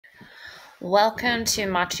Welcome to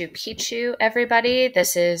Machu Picchu, everybody.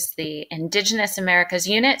 This is the Indigenous Americas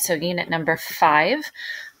unit, so unit number 5.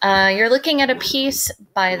 You're looking at a piece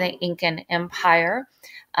by the Incan Empire,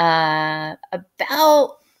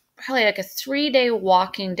 about probably like a 3-day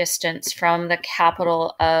walking distance from the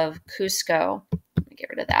capital of Cusco. Let me get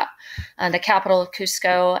rid of that. The capital of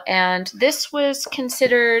Cusco. And this was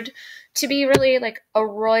considered to be really like a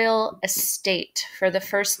royal estate for the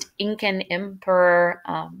first Incan emperor,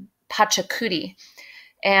 Pachacuti.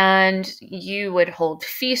 And you would hold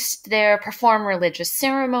feasts there, perform religious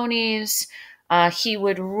ceremonies. He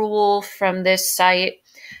would rule from this site.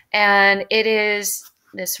 And it is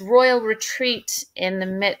this royal retreat in the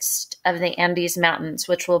midst of the Andes Mountains,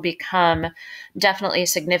 which will become definitely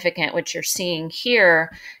significant, which you're seeing here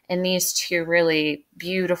in these two really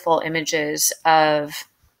beautiful images of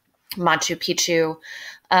Machu Picchu.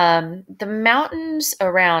 The mountains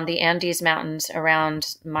around, the Andes Mountains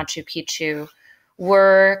around Machu Picchu,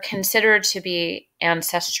 were considered to be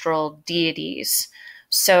ancestral deities.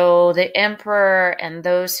 So the emperor and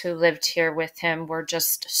those who lived here with him were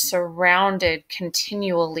just surrounded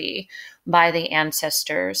continually by the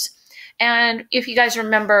ancestors. And if you guys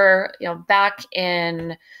remember, back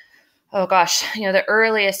in the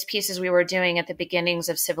earliest pieces we were doing at the beginnings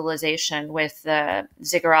of civilization with the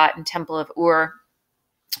ziggurat and Temple of Ur,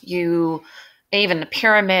 even the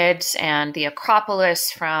pyramids and the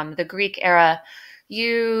Acropolis from the Greek era,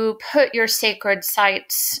 you put your sacred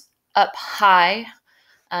sites up high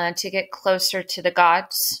to get closer to the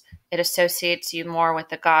gods. It associates you more with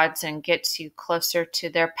the gods and gets you closer to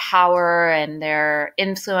their power and their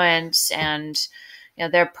influence and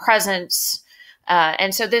their presence.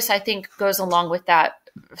 And so this, I think, goes along with that,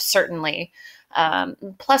 certainly.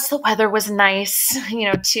 Plus the weather was nice,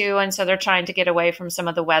 too. And so they're trying to get away from some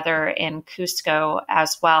of the weather in Cusco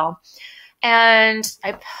as well. And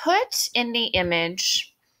I put in the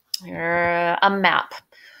image a map.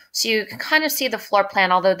 So you can kind of see the floor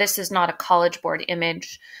plan, although this is not a College Board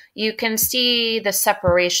image. You can see the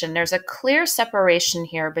separation. There's a clear separation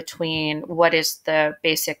here between what is the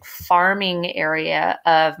basic farming area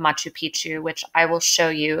of Machu Picchu, which I will show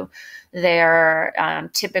you, their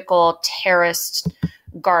typical terraced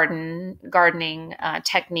gardening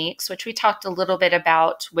techniques, which we talked a little bit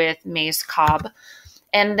about with maize cob.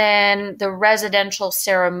 And then the residential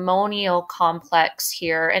ceremonial complex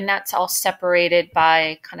here, and that's all separated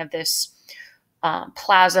by kind of this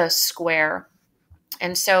plaza square.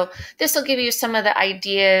 And so this will give you some of the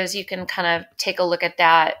ideas. You can kind of take a look at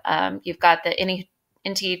that. You've got the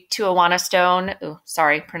Inti Tijuana stone. Oh,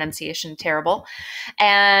 sorry, pronunciation terrible.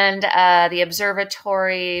 And the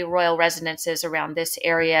observatory, royal residences around this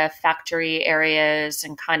area, factory areas,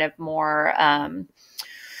 and kind of more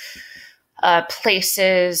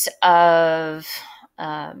places of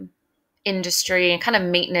industry and kind of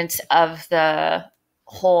maintenance of the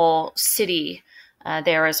whole city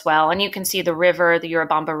there as well. And you can see the river, the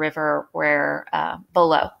Urubamba River, where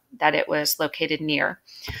below that it was located near.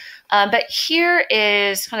 But here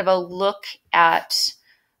is kind of a look at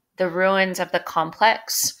the ruins of the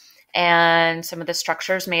complex and some of the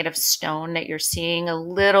structures made of stone that you're seeing. A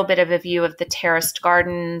little bit of a view of the terraced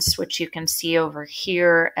gardens, which you can see over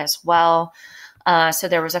here as well. So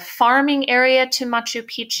there was a farming area to Machu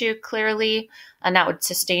Picchu, clearly, and that would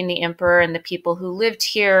sustain the emperor and the people who lived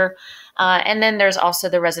here. And then there's also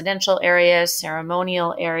the residential areas,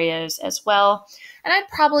 ceremonial areas as well. And I'd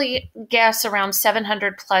probably guess around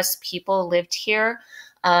 700 plus people lived here.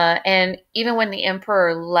 And even when the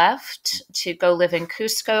emperor left to go live in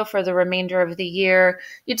Cusco for the remainder of the year,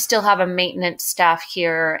 you'd still have a maintenance staff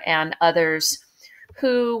here and others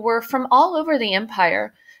who were from all over the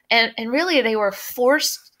empire. And really, they were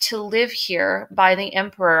forced to live here by the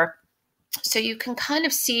emperor. So you can kind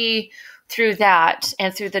of see through that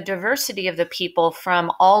and through the diversity of the people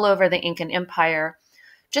from all over the Incan Empire,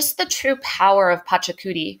 just the true power of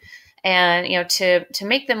Pachacuti. And, to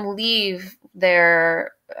make them leave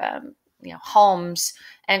their, homes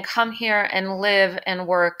and come here and live and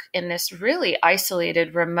work in this really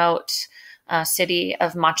isolated, remote city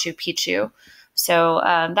of Machu Picchu. So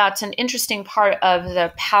that's an interesting part of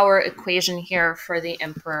the power equation here for the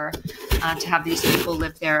emperor to have these people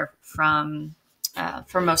live there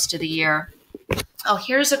for most of the year. Oh,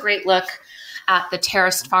 here's a great look at the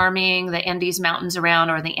terraced farming, the Andes Mountains around,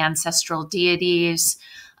 or the ancestral deities.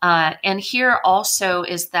 And here also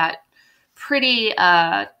is that pretty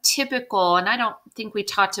typical, and I don't think we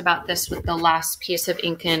talked about this with the last piece of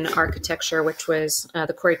Incan architecture, which was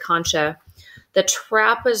the Coricancha. The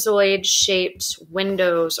trapezoid-shaped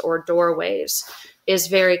windows or doorways is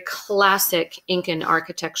very classic Incan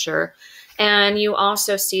architecture. And you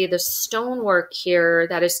also see the stonework here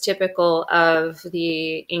that is typical of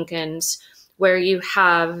the Incans, where you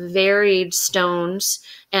have varied stones,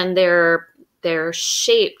 and they're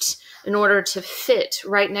shaped in order to fit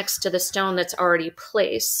right next to the stone that's already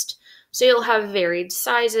placed. So you'll have varied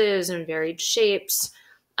sizes and varied shapes.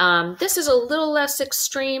 This is a little less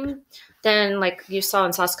extreme than like you saw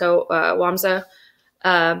in Saskatchewan,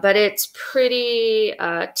 but it's pretty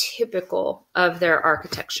typical of their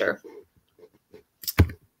architecture.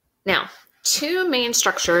 Now, two main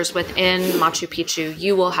structures within Machu Picchu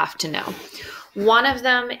you will have to know. One of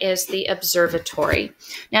them is the observatory.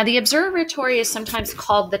 Now, the observatory is sometimes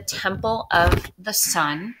called the Temple of the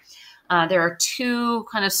Sun. There are two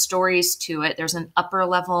kind of stories to it. There's an upper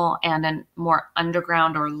level and a more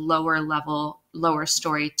underground or lower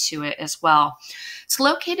story to it as well. It's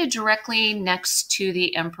located directly next to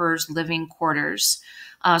the emperor's living quarters.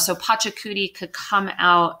 So Pachacuti could come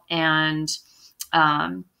out and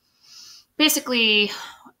basically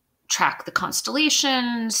track the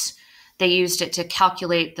constellations. They used it to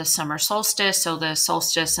calculate the summer solstice, so the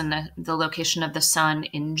solstice and the location of the sun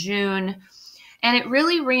in June. And it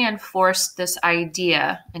really reinforced this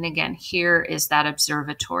idea. And again, here is that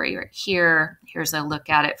observatory right here. Here's a look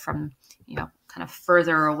at it from, kind of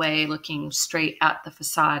further away, looking straight at the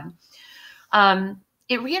facade.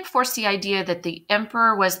 It reinforced the idea that the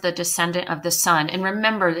emperor was the descendant of the sun. And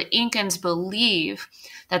remember, the Incans believe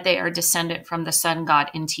that they are descendant from the sun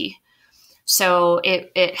god Inti. So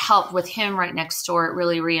it helped with him right next door. It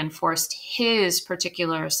really reinforced his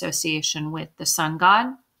particular association with the sun god.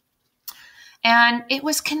 And it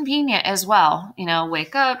was convenient as well.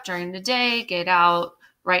 Wake up during the day, get out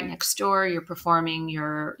right next door. You're performing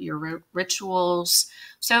your rituals.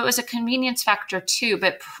 So it was a convenience factor too.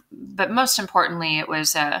 But most importantly, it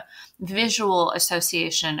was a visual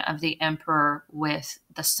association of the emperor with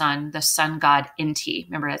the sun god Inti.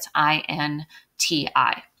 Remember, that's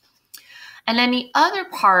I-N-T-I. And then the other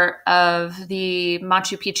part of the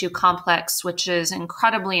Machu Picchu complex, which is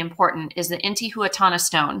incredibly important, is the Intihuatana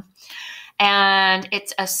stone. And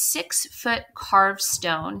it's a 6-foot carved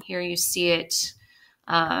stone. Here you see it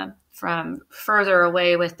from further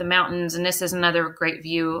away with the mountains. And this is another great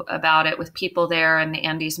view about it with people there and the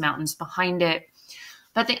Andes Mountains behind it.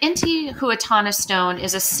 But the Intihuatana stone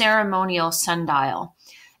is a ceremonial sundial.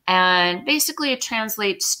 And basically it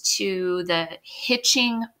translates to the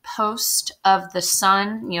hitching post of the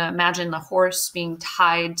sun. Imagine the horse being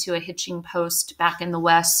tied to a hitching post back in the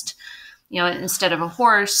West. Instead of a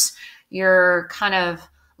horse, you're kind of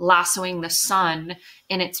lassoing the sun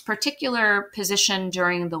in its particular position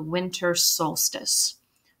during the winter solstice.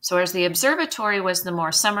 So as the observatory was the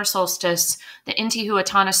more summer solstice, the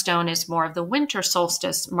Intihuatana stone is more of the winter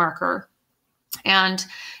solstice marker, and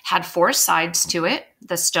had 4 sides to it,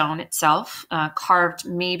 the stone itself, carved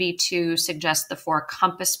maybe to suggest the 4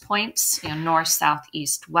 compass points, north, south,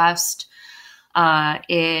 east, west.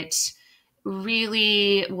 It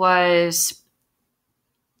really was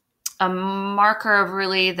a marker of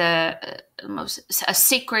really a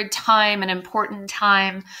sacred time, an important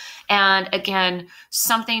time, and again,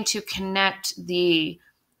 something to connect the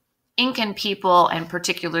Incan people and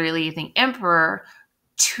particularly the emperor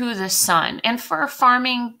to the sun, and for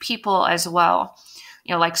farming people as well,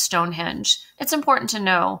 like Stonehenge. It's important to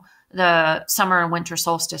know the summer and winter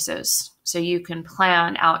solstices so you can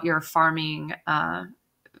plan out your farming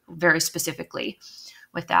very specifically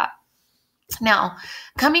with that. Now,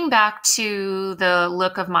 coming back to the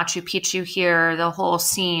look of Machu Picchu here, the whole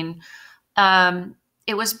scene,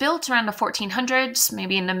 it was built around the 1400s,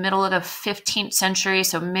 maybe in the middle of the 15th century,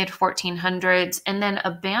 so mid-1400s, and then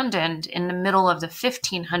abandoned in the middle of the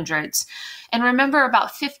 1500s. And remember,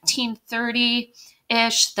 about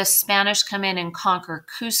 1530-ish, the Spanish come in and conquer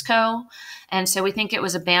Cusco, and so we think it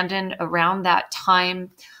was abandoned around that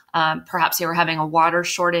time. Perhaps they were having a water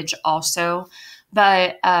shortage also,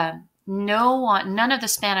 but none of the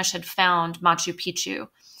Spanish had found Machu Picchu.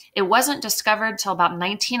 It wasn't discovered till about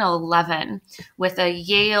 1911, with a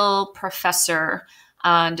Yale professor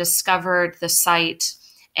discovered the site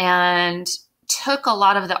and took a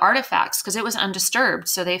lot of the artifacts because it was undisturbed.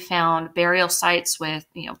 So they found burial sites with,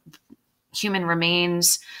 human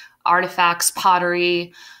remains, artifacts,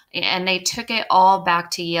 pottery, and they took it all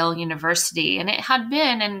back to Yale University. And it had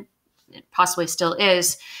been, and it possibly still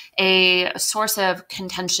is, a source of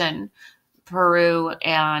contention. Peru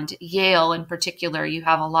and Yale in particular, you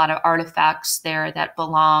have a lot of artifacts there that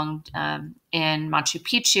belonged in Machu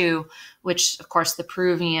Picchu, which of course the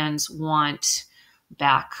Peruvians want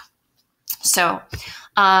back. So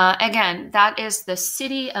again, that is the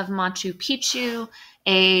city of Machu Picchu.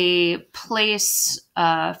 a place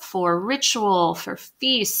for ritual, for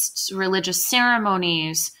feasts, religious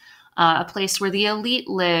ceremonies, a place where the elite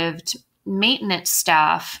lived, maintenance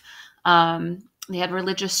staff. They had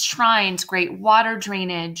religious shrines, great water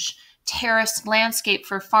drainage, terraced landscape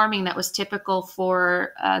for farming that was typical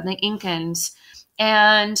for the Incans.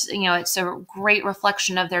 And, it's a great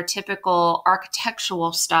reflection of their typical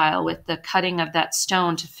architectural style with the cutting of that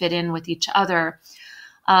stone to fit in with each other.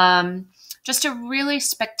 Just a really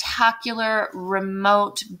spectacular,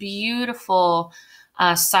 remote, beautiful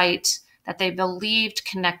site that they believed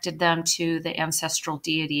connected them to the ancestral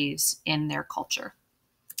deities in their culture.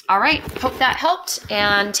 All right, hope that helped,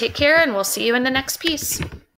 and take care, and we'll see you in the next piece.